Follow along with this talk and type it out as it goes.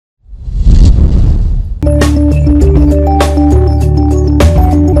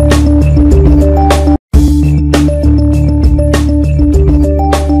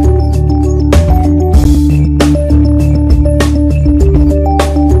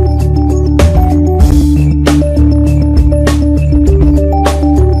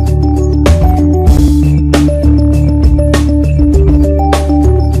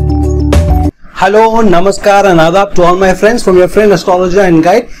Hello, Namaskar and Adab to all my friends from your friend astrologer and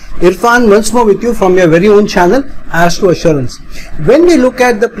guide Irfan once more with you from your very own channel Astro Assurance. When we look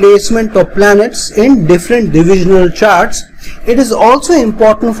at the placement of planets in different divisional charts, it is also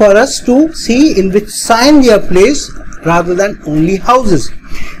important for us to see in which sign we are placed rather than only houses.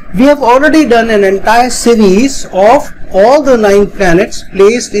 We have already done an entire series of all the 9 planets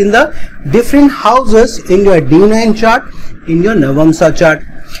placed in the different houses in your D9 chart, in your Navamsa chart.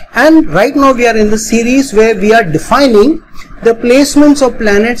 And right now we are in the series where we are defining the placements of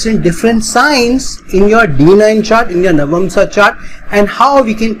planets in different signs in your D9 chart, in your Navamsa chart, and how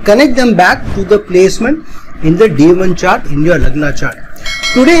we can connect them back to the placement in the D1 chart, in your Lagna chart.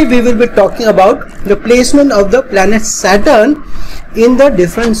 Today we will be talking about the placement of the planet Saturn in the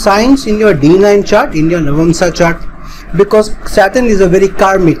different signs in your D9 chart, in your Navamsa chart. Because Saturn is a very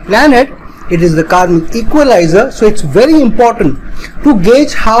karmic planet, it is the karmic equalizer, so it's very important to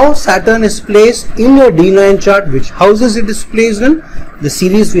gauge how Saturn is placed in your D9 chart, which houses it is placed in, the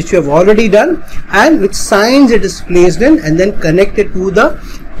series which we have already done, and which signs it is placed in, and then connect it to the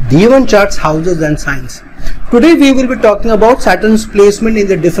D1 chart's houses and signs. Today we will be talking about Saturn's placement in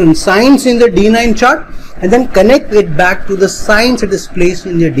the different signs in the D9 chart, and then connect it back to the signs it is placed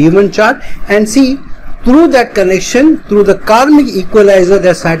in your D1 chart, and see through that connection, through the karmic equalizer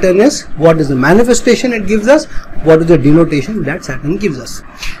that Saturn is, what is the manifestation it gives us, what is the denotation that Saturn gives us.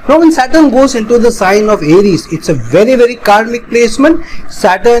 Now when Saturn goes into the sign of Aries, it's a very karmic placement.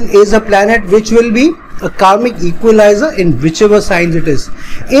 Saturn is a planet which will be a karmic equalizer in whichever signs it is.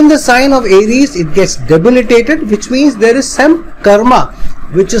 In the sign of Aries, it gets debilitated, which means there is some karma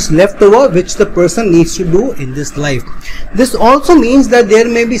which is left over, which the person needs to do in this life. This also means that there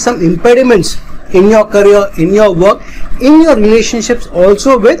may be some impediments in your career, in your work, in your relationships,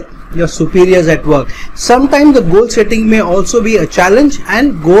 also with your superiors at work. Sometimes the goal setting may also be a challenge,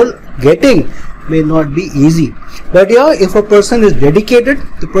 and goal getting may not be easy. But yeah, if a person is dedicated,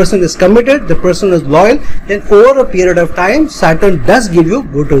 the person is committed, the person is loyal, then over a period of time, Saturn does give you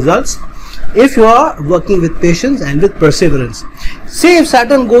good results if you are working with patience and with perseverance. Say if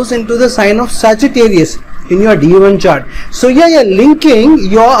Saturn goes into the sign of Sagittarius in your D1 chart, so yeah, you're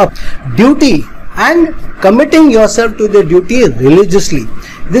linking your duty and committing yourself to the duty religiously.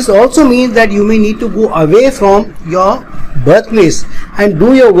 This also means that you may need to go away from your birthplace and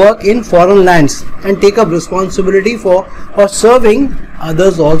do your work in foreign lands and take up responsibility for or serving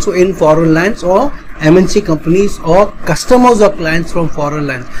others also in foreign lands, or MNC companies or customers or clients from foreign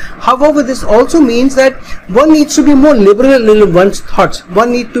lands. However, this also means that one needs to be more liberal in one's thoughts.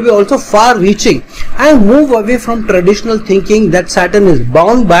 One needs to be also far reaching and move away from traditional thinking that Saturn is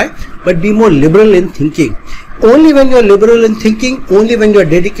bound by, but be more liberal in thinking. Only when you are liberal in thinking, only when you are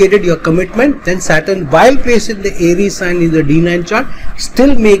dedicated, your commitment, then Saturn, while placed in the Aries sign in the D9 chart,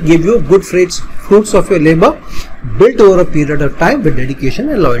 still may give you good fruits of your labor built over a period of time with dedication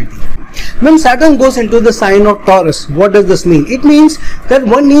and loyalty. When Saturn goes into the sign of Taurus, what does this mean? It means that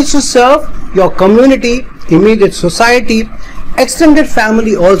one needs to serve your community, immediate society, extended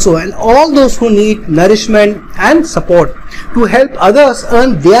family also, and all those who need nourishment and support, to help others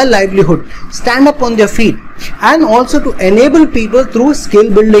earn their livelihood, stand up on their feet, and also to enable people through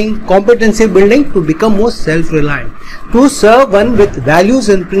skill building, competency building, to become more self-reliant, to serve one with values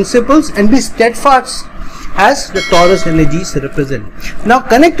and principles and be steadfast as the Taurus energies represent. Now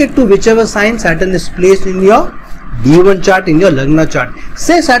connect it to whichever sign Saturn is placed in your D1 chart, in your Lagna chart.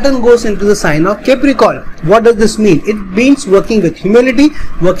 Say Saturn goes into the sign of Capricorn. What does this mean? It means working with humility,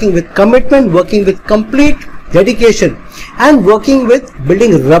 working with commitment, working with complete dedication, and working with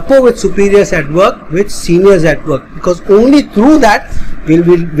building rapport with superiors at work, with seniors at work, because only through that will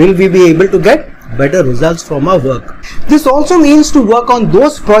we be able to get better results from our work. This also means to work on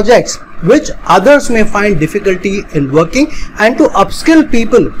those projects which others may find difficulty in working, and to upskill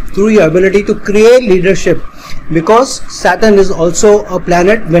people through your ability to create leadership, because Saturn is also a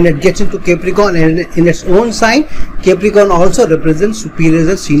planet when it gets into Capricorn, and in its own sign Capricorn also represents superiors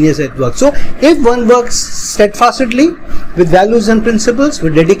and seniors at work. So if one works steadfastly with values and principles,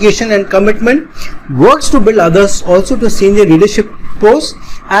 with dedication and commitment, works to build others also to senior leadership posts,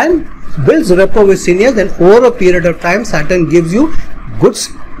 and builds rapport with seniors, then over a period of time Saturn gives you good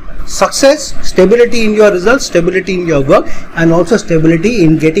success, stability in your results, stability in your work, and also stability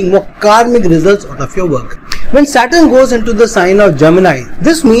in getting more karmic results out of your work. When Saturn goes into the sign of Gemini,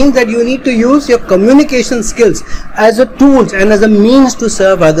 this means that you need to use your communication skills as a tools and as a means to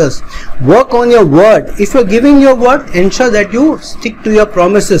serve others. Work on your word. If you're giving your word, ensure that you stick to your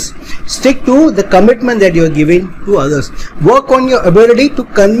promises. Stick to the commitment that you're giving to others. Work on your ability to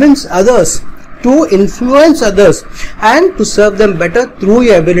convince others to influence others and to serve them better through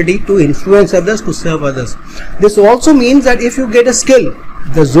your ability to influence others, to serve others. This also means that if you get a skill,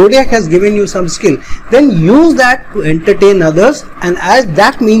 the zodiac has given you some skill, then use that to entertain others and as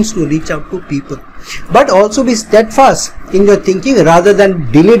that means to reach out to people. But also be steadfast in your thinking rather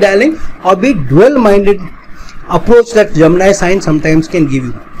than dilly-dallying or be dual-minded approach that Gemini sign sometimes can give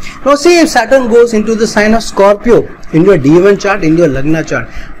you. Now say if Saturn goes into the sign of Scorpio in your D1 chart, in your Lagna chart,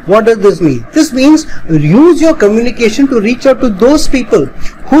 what does this mean? This means use your communication to reach out to those people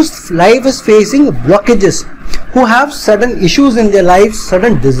whose life is facing blockages, who have certain issues in their lives,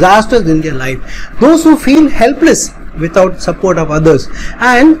 certain disasters in their life, those who feel helpless without support of others,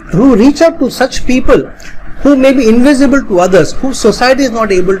 and who reach out to such people who may be invisible to others, whose society is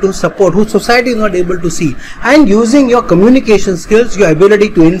not able to support, whose society is not able to see, and using your communication skills, your ability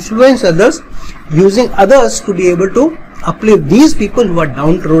to influence others, using others to be able to uplift these people who are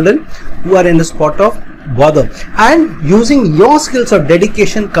downtrodden, who are in a spot of bother, and using your skills of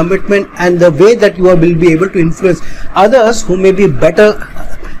dedication, commitment, and the way that you will be able to influence others who may be better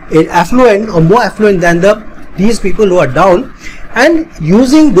affluent or more affluent than these people who are down, and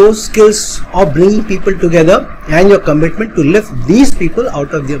using those skills of bringing people together and your commitment to lift these people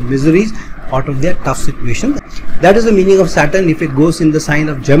out of their miseries, out of their tough situation. That is the meaning of Saturn if it goes in the sign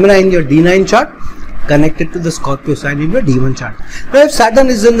of Gemini in your D9 chart, connected to the Scorpio sign in your D1 chart. Now if Saturn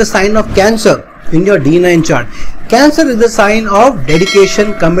is in the sign of Cancer in your D9 chart, Cancer is the sign of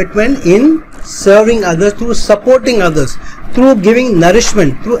dedication, commitment in serving others, through supporting others, through giving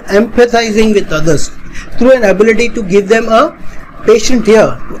nourishment, through empathizing with others, through an ability to give them a patient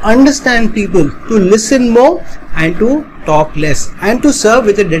ear, to understand people, to listen more and to talk less, and to serve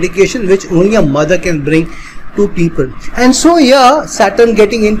with a dedication which only a mother can bring to people. And so here Saturn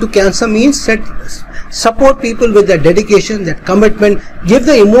getting into Cancer means that support people with their dedication, their commitment, give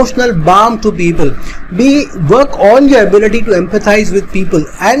the emotional balm to people, work on your ability to empathize with people,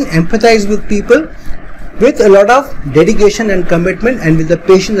 and empathize with people with a lot of dedication and commitment and with the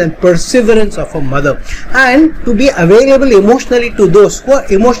patience and perseverance of a mother, and to be available emotionally to those who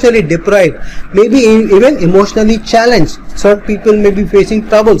are emotionally deprived, maybe even emotionally challenged. Some people may be facing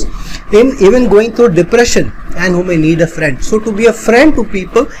troubles, even going through depression, and who may need a friend. So to be a friend to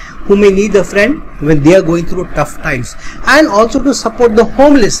people who may need a friend when they are going through tough times, and also to support the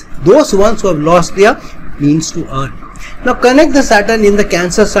homeless, those ones who have lost their means to earn. Now connect the Saturn in the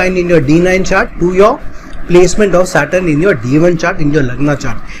Cancer sign in your D9 chart to your placement of Saturn in your D1 chart, in your Lagna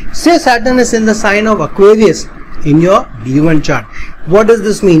chart. Say Saturn is in the sign of Aquarius in your D1 chart. What does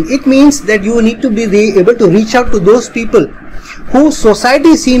this mean? It means that you need to be able to reach out to those people whose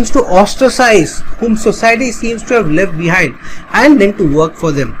society seems to ostracize, whom society seems to have left behind, and then to work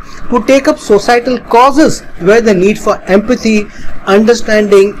for them, to take up societal causes where the need for empathy,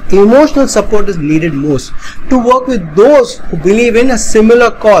 understanding, emotional support is needed most, to work with those who believe in a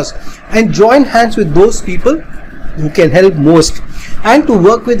similar cause and join hands with those people who can help most, and to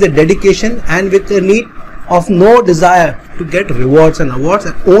work with the dedication and with the need of no desire to get rewards and awards,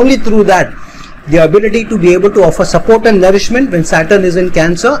 and only through that the ability to be able to offer support and nourishment when Saturn is in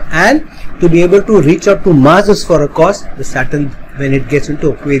Cancer, and to be able to reach out to masses for a cause, the Saturn when it gets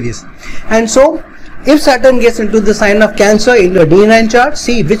into Aquarius. And so if Saturn gets into the sign of Cancer in your D9 chart,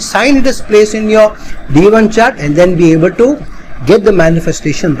 see which sign it is placed in your D1 chart, and then be able to get the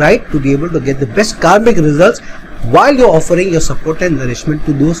manifestation right, to be able to get the best karmic results while you're offering your support and nourishment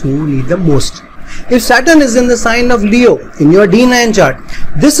to those who need them most. If Saturn is in the sign of Leo in your D9 chart,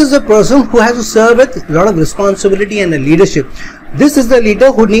 this is a person who has to serve with a lot of responsibility and a leadership. This is the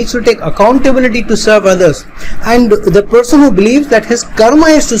leader who needs to take accountability to serve others, and the person who believes that his karma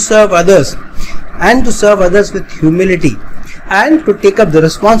is to serve others, and to serve others with humility, and to take up the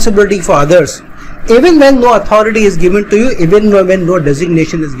responsibility for others, even when no authority is given to you, even when no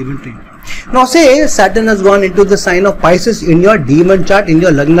designation is given to you. Now say Saturn has gone into the sign of Pisces in your D1 chart, in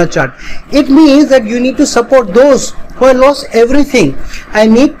your Lagna chart. It means that you need to support those who have lost everything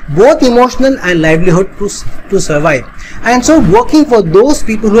and need both emotional and livelihood to survive. And so working for those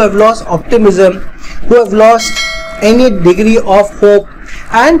people who have lost optimism, who have lost any degree of hope,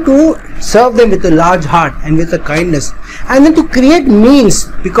 and to serve them with a large heart and with a kindness, and then to create means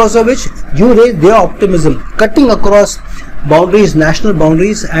because of which you raise their optimism, cutting across boundaries, national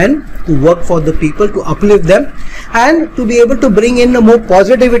boundaries, and to work for the people, to uplift them, and to be able to bring in a more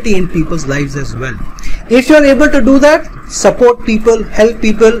positivity in people's lives as well. If you are able to do that, support people, help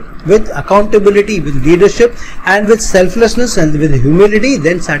people with accountability, with leadership, and with selflessness and with humility,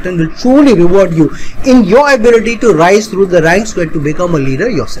 then Saturn will truly reward you in your ability to rise through the ranks and to become a leader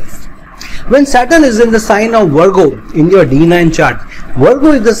yourself. When Saturn is in the sign of Virgo in your D9 chart,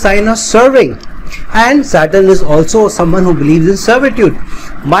 Virgo is the sign of serving, and Saturn is also someone who believes in servitude.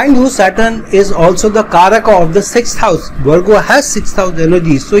 Mind you, Saturn is also the Karaka of the 6th house. Virgo has 6th house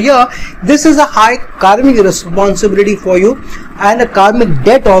energies. So here, this is a high karmic responsibility for you and a karmic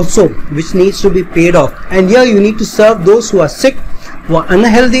debt also which needs to be paid off. And here you need to serve those who are sick, who are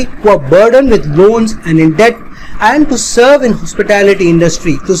unhealthy, who are burdened with loans and in debt, and to serve in hospitality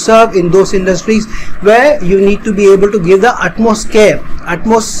industry, to serve in those industries where you need to be able to give the utmost care,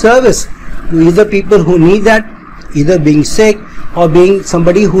 utmost service to either people who need that, either being sick or being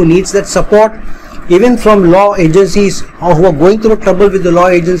somebody who needs that support, even from law agencies or who are going through trouble with the law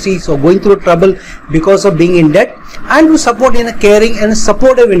agencies or going through trouble because of being in debt, and to support in a caring and a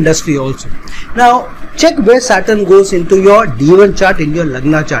supportive industry also. Now check where Saturn goes into your D1 chart in your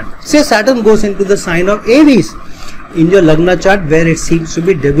Lagna chart. Say Saturn goes into the sign of Aries in your Lagna chart where it seems to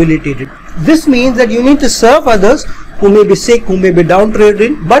be debilitated. This means that you need to serve others who may be sick, who may be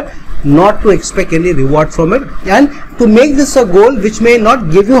downtrodden, but not to expect any reward from it, and to make this a goal which may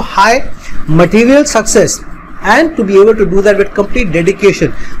not give you high material success, and to be able to do that with complete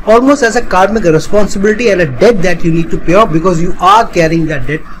dedication, almost as a karmic responsibility and a debt that you need to pay off because you are carrying that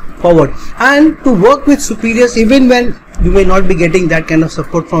debt forward, and to work with superiors even when you may not be getting that kind of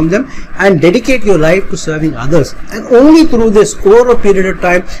support from them, and dedicate your life to serving others. And only through this, over a period of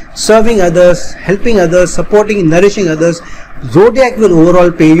time, serving others, helping others, supporting, nourishing others, Zodiac will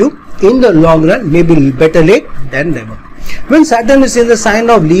overall pay you in the long run, maybe better late than never. When Saturn is in the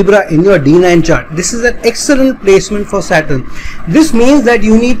sign of Libra in your D9 chart, this is an excellent placement for Saturn. This means that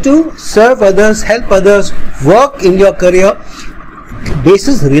you need to serve others, help others, work in your career,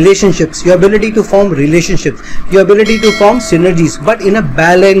 basis relationships, your ability to form relationships, your ability to form synergies, but in a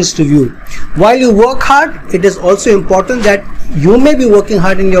balanced view. While you work hard, it is also important that you may be working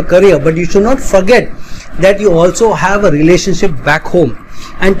hard in your career, but you should not forget that you also have a relationship back home,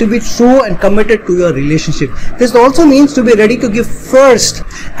 and to be true and committed to your relationship. This also means to be ready to give first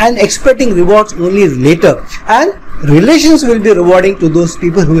and expecting rewards only later. And relations will be rewarding to those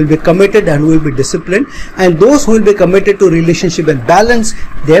people who will be committed and who will be disciplined, and those who will be committed to relationship and balance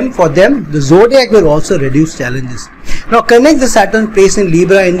them. For them, the Zodiac will also reduce challenges. Now connect the Saturn placed in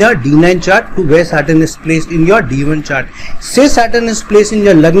Libra in your D9 chart to where Saturn is placed in your D1 chart. Say Saturn is placed in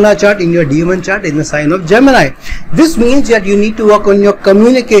your Lagna chart in your D1 chart in the sign of Gemini. This means that you need to work on your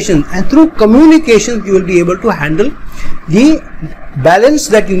communication, and through communication you will be able to handle the balance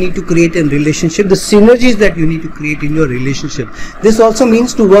that you need to create in relationship, the synergies that you need to create in your relationship. This also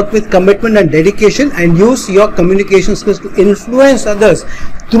means to work with commitment and dedication and use your communication skills to influence others,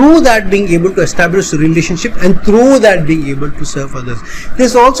 through that being able to establish a relationship and through that being able to serve others.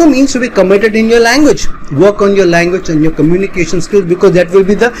 This also means to be committed in your language. Work on your language and your communication skills, because that will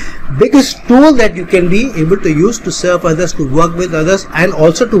be the biggest tool that you can be able to use to serve others, to work with others, and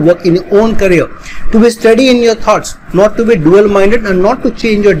also to work in your own career. To be steady in your thoughts, not to be dual-minded, and not to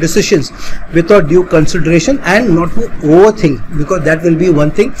change your decisions without due consideration, and not to overthink, because that will be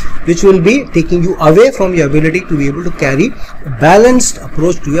one thing which will be taking you away from your ability to be able to carry a balanced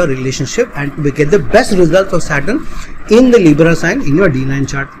approach to your relationship and to get the best results of Saturn in the Libra sign in your D9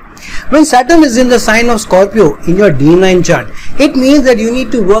 chart. When Saturn is in the sign of Scorpio in your D9 chart, it means that you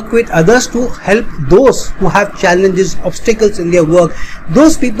need to work with others to help those who have challenges, obstacles in their work,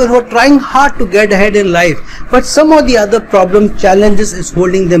 those people who are trying hard to get ahead in life, but some of the other problems, challenges is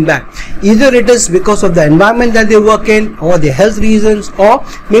holding them back. Either it is because of the environment that they work in, or their health reasons, or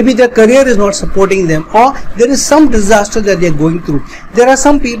maybe their career is not supporting them, or there is some disaster that they are going through. There are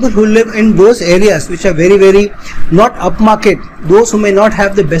some people who live in those areas which are very, very not upmarket, those who may not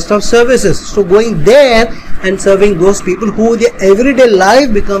have the best of services. So going there and serving those people who their everyday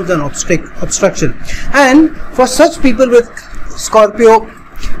life becomes an obstruction. And for such people with Scorpio,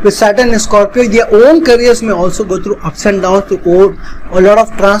 with Saturn in Scorpio, their own careers may also go through ups and downs, to a lot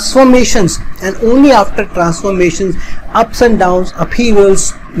of transformations, and only after transformations, ups and downs,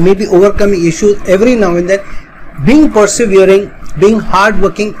 upheavals, maybe overcoming issues every now and then, being persevering, being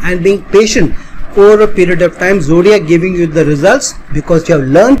hardworking, and being patient over a period of time, Zodiac giving you the results because you have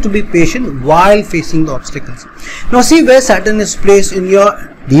learned to be patient while facing the obstacles. Now see where Saturn is placed in your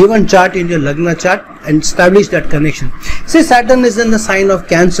D1 chart, in your Lagna chart, and establish that connection. Say Saturn is in the sign of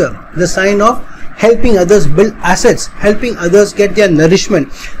Cancer, the sign of helping others build assets, helping others get their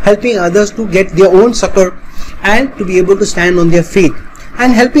nourishment, helping others to get their own succor and to be able to stand on their feet,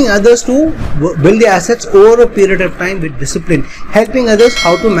 and helping others to build their assets over a period of time with discipline, helping others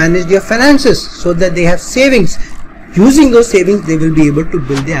how to manage their finances so that they have savings. Using those savings, they will be able to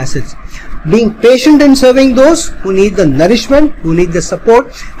build their assets. being patient in serving those who need the nourishment, who need the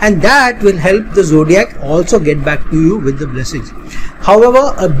support, and that will help the zodiac also get back to you with the blessings.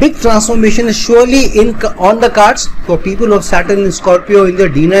 However, a big transformation is surely on the cards for people of Saturn and Scorpio in their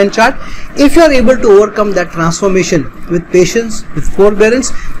D9 chart. If you are able to overcome that transformation with patience, with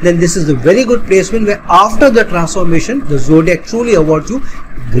forbearance, then this is a very good placement where after the transformation, the zodiac truly awards you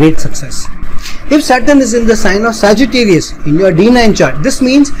great success. If Saturn is in the sign of Sagittarius in your D9 chart, this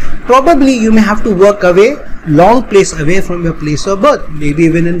means probably you may have to work away, long place away from your place of birth, maybe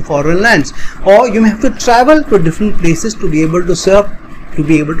even in foreign lands, or you may have to travel to different places to be able to serve, to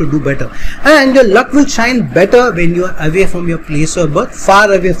be able to do better. And your luck will shine better when you are away from your place of birth,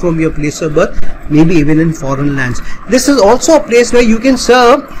 far away from your place of birth, maybe even in foreign lands. This is also a place where you can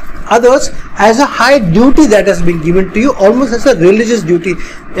serve others as a high duty that has been given to you, almost as a religious duty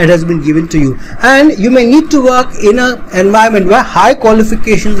that has been given to you. And you may need to work in an environment where high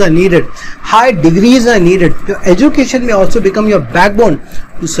qualifications are needed, high degrees are needed. Your education may also become your backbone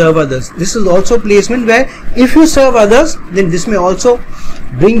to serve others. This is also a placement where if you serve others, then this may also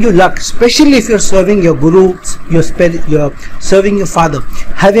bring you luck, especially if you're serving your guru, you're serving your father.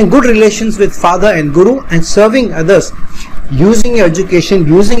 Having good relations with father and guru and serving others, using your education,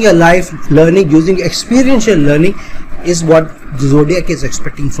 using your life learning, using experiential learning is what the zodiac is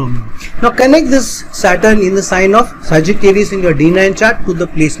expecting from you. Now connect this Saturn in the sign of Sagittarius in your D9 chart to the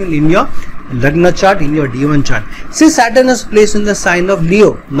placement in your Lagna chart in your D1 chart. See, Saturn is placed in the sign of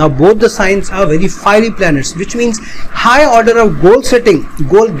Leo. Now both the signs are very fiery planets, which means high order of goal setting,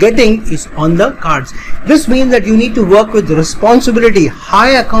 goal getting is on the cards. This means that you need to work with responsibility,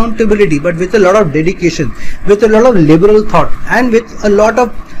 high accountability, but with a lot of dedication, with a lot of liberal thought, and with a lot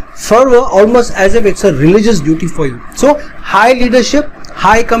of fervor, almost as if it's a religious duty for you. So high leadership,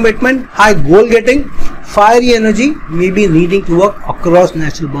 high commitment, high goal getting, fiery energy may be needing to work across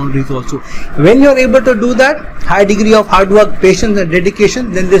national boundaries also. When you are able to do that, high degree of hard work, patience and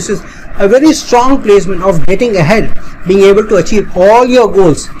dedication, then this is a very strong placement of getting ahead, being able to achieve all your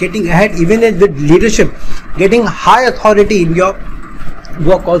goals, getting ahead even with leadership, getting high authority in your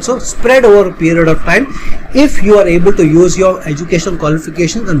work also, spread over a period of time if you are able to use your educational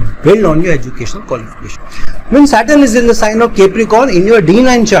qualifications and build on your educational qualifications. When Saturn is in the sign of Capricorn in your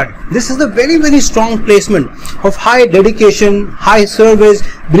D9 chart, this is a very strong placement of high dedication, high service,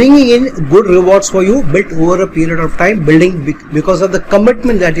 bringing in good rewards for you built over a period of time, building because of the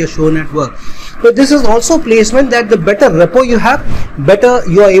commitment that you have shown at work. But this is also placement that the better rapport you have, better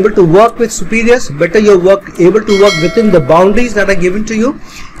you are able to work with superiors, better you are able to work within the boundaries that are given to you,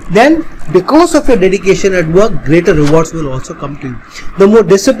 then because of your dedication at work, greater rewards will also come to you. The more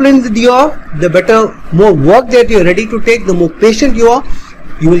disciplined you are, the better, more work that you are ready to take, the more patient you are,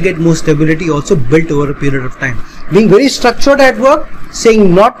 you will get more stability also built over a period of time. Being very structured at work,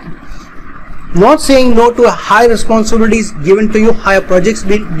 saying not saying no to high responsibilities given to you, higher projects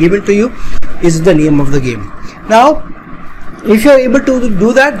being given to you is the name of the game. Now, if you are able to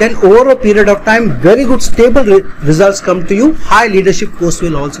do that, then over a period of time, very good stable results come to you. High leadership posts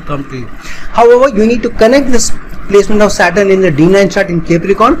will also come to you. However, you need to connect this placement of Saturn in the D9 chart in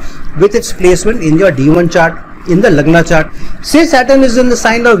Capricorn with its placement in your D1 chart in the Lagna chart. Say Saturn is in the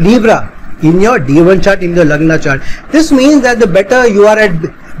sign of Libra in your D1 chart in the Lagna chart. This means that the better you are at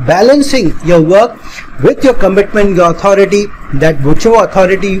balancing your work with your commitment, your authority, that whichever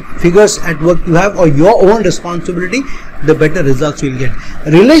authority figures at work you have or your own responsibility, the better results you will get.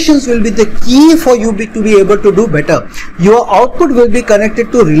 Relations will be the key for you to be able to do better. Your output will be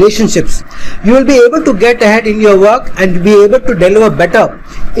connected to relationships. You will be able to get ahead in your work and be able to deliver better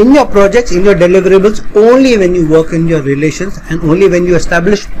in your projects, in your deliverables, only when you work in your relations and only when you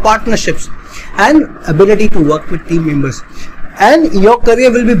establish partnerships and ability to work with team members. And your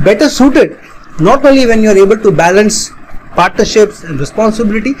career will be better suited not only when you are able to balance partnerships and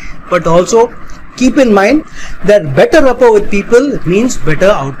responsibility, but also keep in mind that better rapport with people means better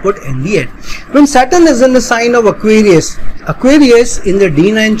output in the end. When Saturn is in the sign of Aquarius, Aquarius in the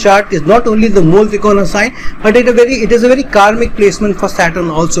D9 chart is not only the Mole Trikona sign, but it is a very karmic placement for Saturn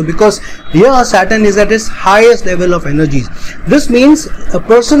also, because here Saturn is at its highest level of energies. This means a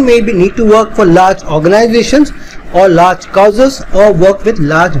person may need to work for large organizations or large causes or work with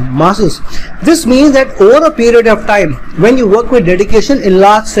large masses. This means that over a period of time, when you work with dedication in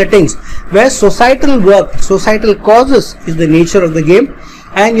large settings where societal work, societal causes is the nature of the game,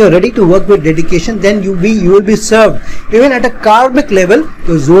 and you're ready to work with dedication, then you will be served. Even at a karmic level,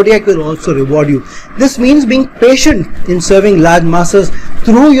 your zodiac will also reward you. This means being patient in serving large masses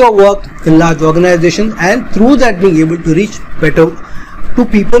through your work in large organizations, and through that being able to reach better to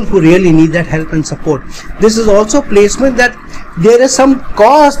people who really need that help and support. This is also placement that there is some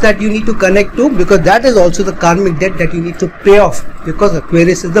cause that you need to connect to, because that is also the karmic debt that you need to pay off, because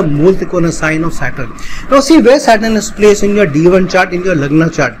Aquarius is the Mool Trikona sign of Saturn. Now see where Saturn is placed in your D1 chart, in your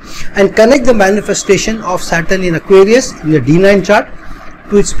Lagna chart, and connect the manifestation of Saturn in Aquarius in your D9 chart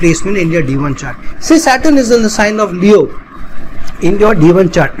to its placement in your D1 chart. Say Saturn is in the sign of Leo in your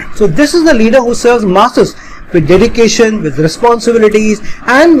D1 chart. So this is the leader who serves masses with dedication, with responsibilities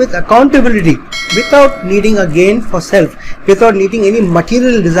and with accountability, without needing a gain for self, without needing any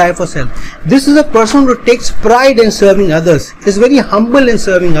material desire for self. This is a person who takes pride in serving others, is very humble in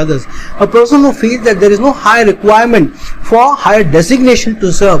serving others, a person who feels that there is no high requirement for higher designation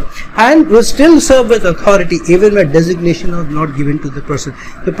to serve, and will still serve with authority even when designation is not given to the person.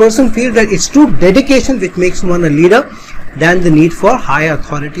 The person feels that it's true dedication which makes one a leader than the need for high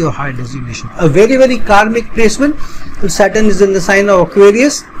authority or high designation. A very, very karmic placement. Saturn is in the sign of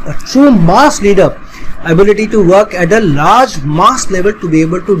Aquarius, a true mass leader, ability to work at a large mass level to be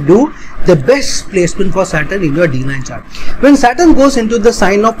able to do the best placement for Saturn in your D9 chart. When Saturn goes into the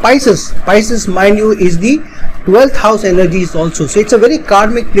sign of Pisces, Pisces, mind you, is the 12th house energies also. So it's a very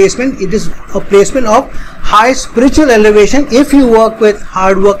karmic placement. It is a placement of high spiritual elevation if you work with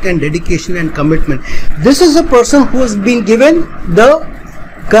hard work and dedication and commitment. This is a person who has been given the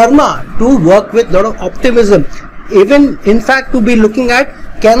karma to work with a lot of optimism, even in fact to be looking at,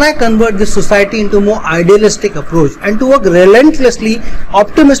 can I convert this society into a more idealistic approach, and to work relentlessly,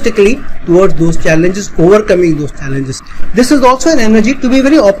 optimistically towards those challenges, overcoming those challenges. This is also an energy to be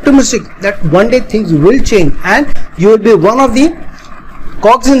very optimistic that one day things will change and you will be one of the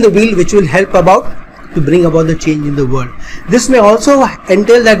cogs in the wheel which will help about to bring about the change in the world. This may also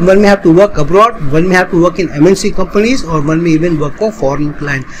entail that one may have to work abroad, one may have to work in MNC companies, or one may even work for foreign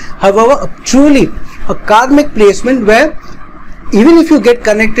clients. However, truly a karmic placement where even if you get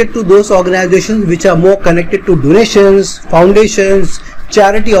connected to those organizations which are more connected to donations, foundations,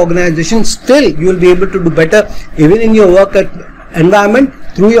 charity organizations, still you will be able to do better even in your work environment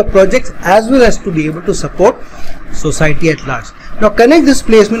through your projects, as well as to be able to support society at large. Now connect this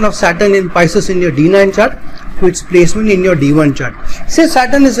placement of Saturn in Pisces in your D9 chart to its placement in your D1 chart. Say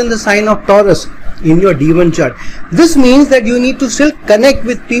Saturn is in the sign of Taurus in your D1 chart. This means that you need to still connect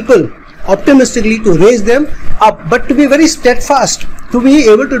with people optimistically to raise them up, but to be very steadfast, to be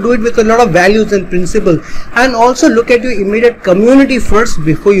able to do it with a lot of values and principles, and also look at your immediate community first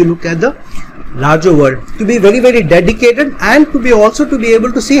before you look at the larger world. To be very, very dedicated, and to be also to be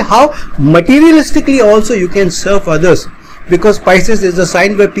able to see how materialistically also you can serve others, because Pisces is a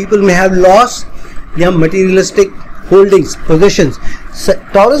sign where people may have lost their materialistic holdings, possessions.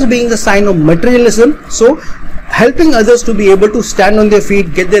 Taurus being the sign of materialism, so helping others to be able to stand on their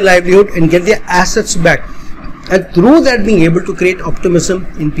feet, get their livelihood and get their assets back, and through that being able to create optimism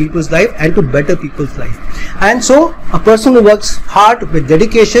in people's life and to better people's life. And so a person who works hard with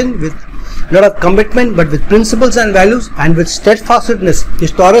dedication, with a lot of commitment, but with principles and values and with steadfastness,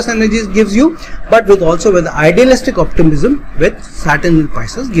 this Taurus energy gives you, but with also with idealistic optimism with Saturn in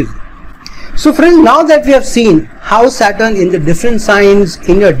Pisces gives you. So friends, now that we have seen how Saturn in the different signs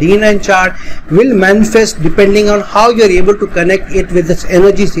in your D9 chart will manifest depending on how you are able to connect it with its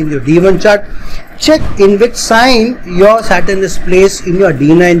energies in your D1 chart, check in which sign your Saturn is placed in your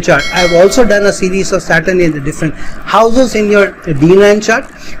D9 chart. I have also done a series of Saturn in the different houses in your D9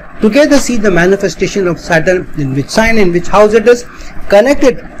 chart. Together see the manifestation of Saturn, in which sign, in which house it is, connect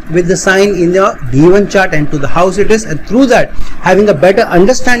it with the sign in your D1 chart and to the house it is, and through that having a better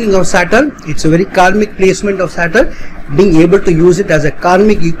understanding of Saturn. It's a very karmic placement of Saturn, being able to use it as a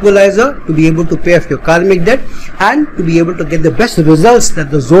karmic equalizer to be able to pay off your karmic debt and to be able to get the best results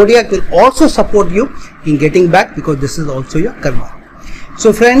that the zodiac will also support you in getting back, because this is also your karma.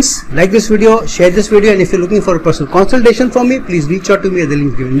 So friends, like this video, share this video, and if you're looking for a personal consultation from me, please reach out to me at the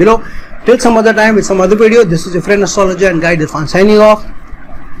link given below. Till some other time with some other video, this is your friend astrologer and guide Irfan signing off.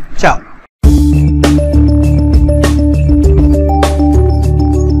 Ciao.